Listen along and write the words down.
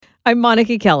I'm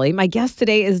Monica Kelly. My guest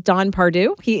today is Don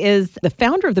Pardue. He is the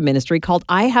founder of the ministry called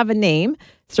I Have a Name,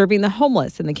 serving the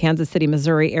homeless in the Kansas City,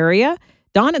 Missouri area.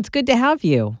 Don, it's good to have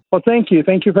you. Well, thank you.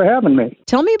 Thank you for having me.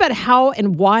 Tell me about how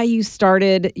and why you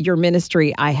started your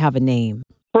ministry, I Have a Name.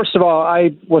 First of all, I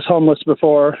was homeless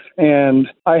before, and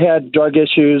I had drug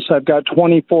issues. I've got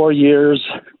 24 years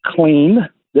clean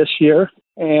this year,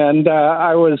 and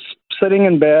I was sitting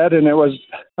in bed, and it was,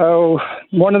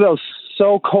 one of those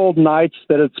so cold nights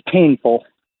that it's painful.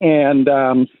 And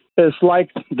it's like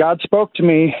God spoke to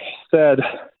me, said,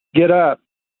 get up.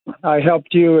 I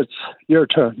helped you. It's your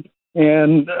turn.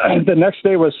 And the next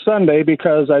day was Sunday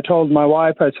because I told my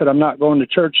wife, I said, I'm not going to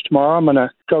church tomorrow. I'm going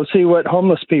to go see what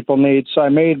homeless people need. So I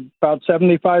made about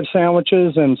 75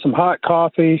 sandwiches and some hot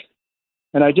coffee.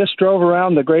 And I just drove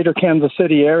around the greater Kansas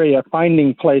City area,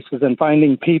 finding places and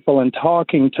finding people and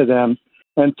talking to them.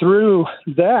 And through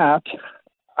that,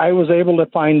 I was able to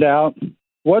find out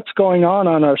what's going on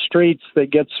our streets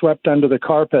that gets swept under the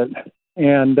carpet.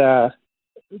 And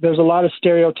there's a lot of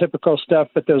stereotypical stuff,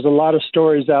 but there's a lot of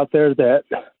stories out there that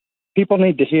people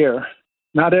need to hear.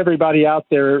 Not everybody out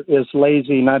there is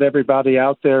lazy. Not everybody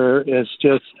out there is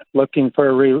just looking for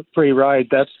a free ride.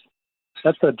 That's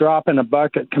a drop in a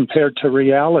bucket compared to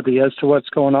reality as to what's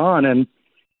going on. And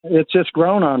it's just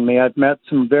grown on me. I've met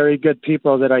some very good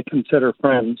people that I consider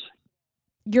friends.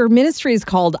 Your ministry is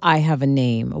called I Have a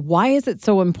Name. Why is it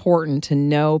so important to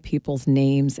know people's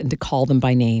names and to call them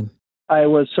by name? I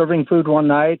was serving food one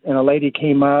night, and a lady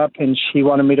came up, and she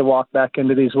wanted me to walk back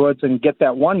into these woods and get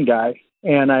that one guy.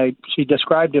 And she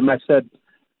described him. I said,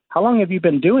 how long have you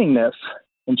been doing this?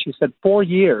 And she said, 4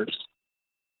 years.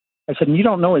 I said, you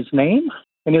don't know his name?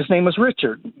 And his name was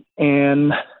Richard.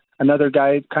 And another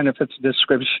guy kind of fits the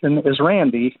description is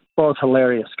Randy. Both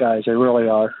hilarious guys. They really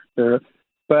are.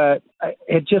 But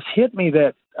it just hit me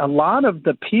that a lot of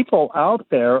the people out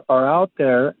there are out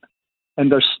there and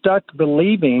they're stuck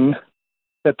believing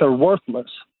that they're worthless.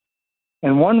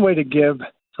 And one way to give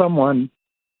someone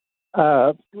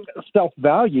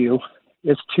self-value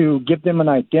is to give them an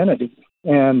identity.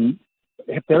 And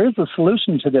if there is a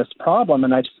solution to this problem,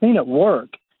 and I've seen it work,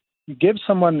 you give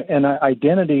someone an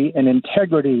identity and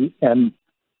integrity and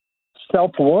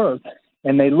self-worth,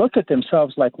 and they look at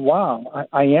themselves like, wow,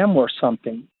 I am worth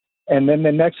something. And then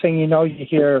the next thing you know, you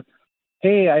hear,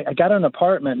 hey, I got an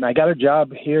apartment and I got a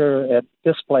job here at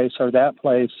this place or that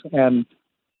place. And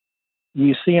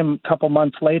you see them a couple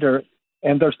months later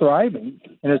and they're thriving.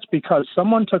 And it's because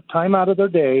someone took time out of their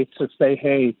day to say,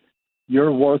 hey,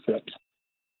 you're worth it.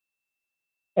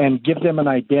 And give them an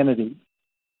identity.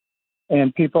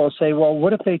 And people say, well,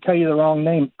 what if they tell you the wrong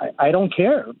name? I don't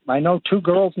care. I know 2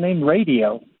 girls named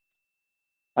Radio.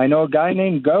 I know a guy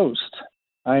named Ghost.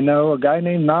 I know a guy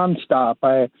named Nonstop.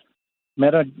 I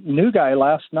met a new guy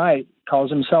last night,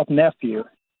 calls himself Nephew.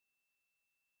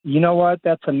 You know what?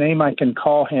 That's a name I can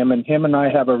call him, and him and I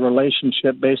have a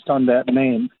relationship based on that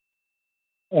name.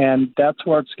 And that's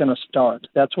where it's going to start.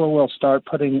 That's where we'll start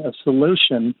putting a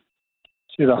solution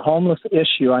to the homeless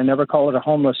issue. I never call it a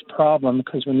homeless problem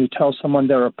because when you tell someone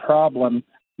they're a problem,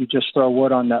 you just throw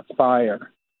wood on that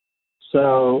fire.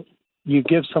 So you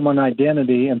give someone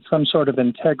identity and some sort of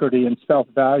integrity and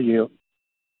self-value,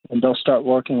 and they'll start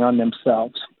working on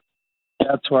themselves.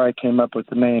 That's where I came up with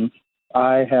the name.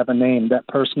 I have a name. That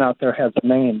person out there has a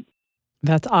name.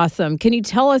 That's awesome. Can you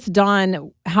tell us,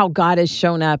 Don, how God has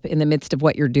shown up in the midst of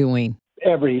what you're doing?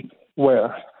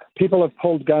 Everywhere. People have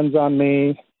pulled guns on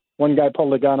me. One guy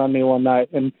pulled a gun on me one night,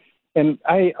 and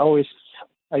I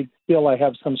feel I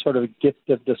have some sort of gift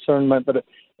of discernment, but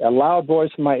a loud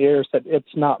voice in my ear said,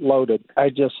 it's not loaded. I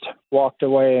just walked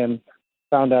away and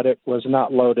found out it was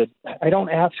not loaded. I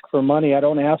don't ask for money. I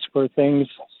don't ask for things.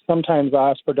 Sometimes I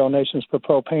ask for donations for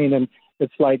propane, and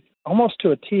it's like almost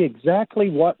to a T exactly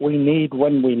what we need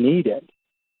when we need it.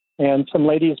 And some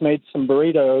ladies made some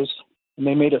burritos, and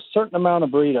they made a certain amount of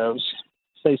burritos,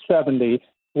 say 70.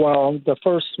 Well, the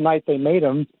first night they made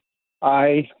them,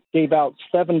 I gave out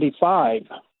 75.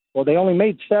 Well, they only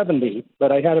made 70,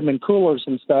 but I had them in coolers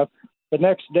and stuff. The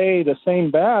next day, the same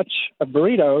batch of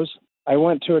burritos, I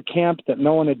went to a camp that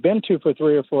no one had been to for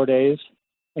 3 or 4 days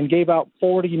and gave out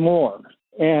 40 more.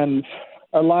 And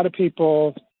a lot of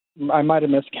people, I might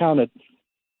have miscounted,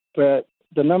 but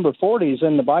the number 40 is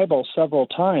in the Bible several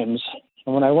times.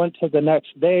 And when I went to the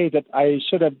next day that I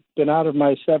should have been out of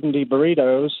my 70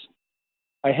 burritos,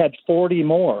 I had 40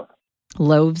 more.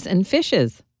 Loaves and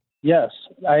fishes. Yes,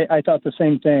 I thought the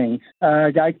same thing.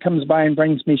 A guy comes by and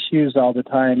brings me shoes all the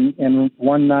time. And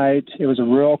one night, it was a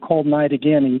real cold night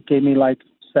again. He gave me like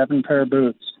 7 pair of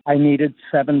boots. I needed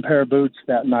 7 pair of boots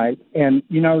that night. And,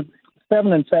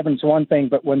 7 and 7 is one thing,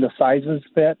 but when the sizes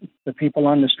fit, the people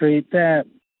on the street,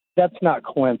 that's not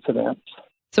coincidence.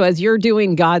 So as you're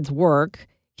doing God's work,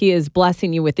 He is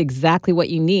blessing you with exactly what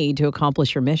you need to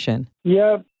accomplish your mission.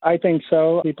 Yeah, I think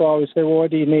so. People always say, well,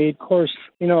 what do you need? Of course,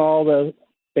 all the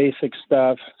basic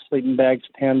stuff, sleeping bags,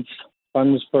 tents,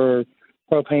 funds for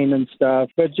propane and stuff,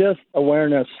 but just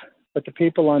awareness. What the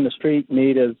people on the street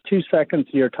need is 2 seconds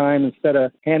of your time. Instead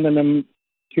of handing them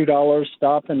 $2,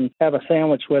 stop and have a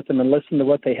sandwich with them and listen to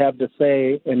what they have to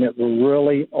say, and it will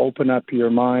really open up your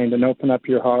mind and open up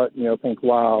your heart, and you'll think,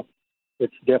 wow,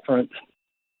 it's different.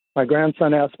 My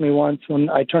grandson asked me once when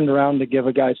I turned around to give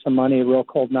a guy some money, a real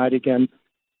cold night again,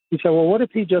 he said, well, what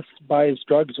if he just buys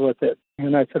drugs with it?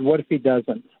 And I said, what if he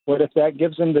doesn't? What if that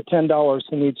gives him the $10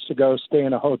 he needs to go stay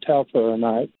in a hotel for a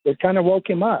night? It kind of woke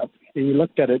him up. He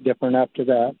looked at it different after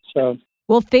that. So,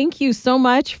 well, thank you so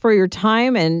much for your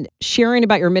time and sharing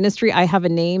about your ministry. I Have a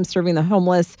Name, serving the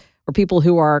homeless or people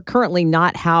who are currently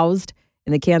not housed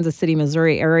in the Kansas City,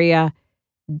 Missouri area.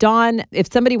 Don,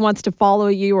 if somebody wants to follow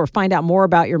you or find out more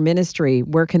about your ministry,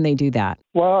 where can they do that?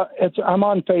 Well, I'm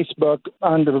on Facebook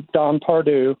under Don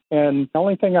Pardue, and the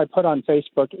only thing I put on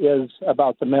Facebook is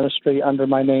about the ministry under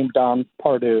my name, Don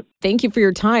Pardue. Thank you for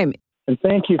your time. And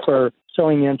thank you for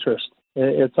showing interest.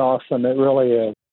 It's awesome. It really is.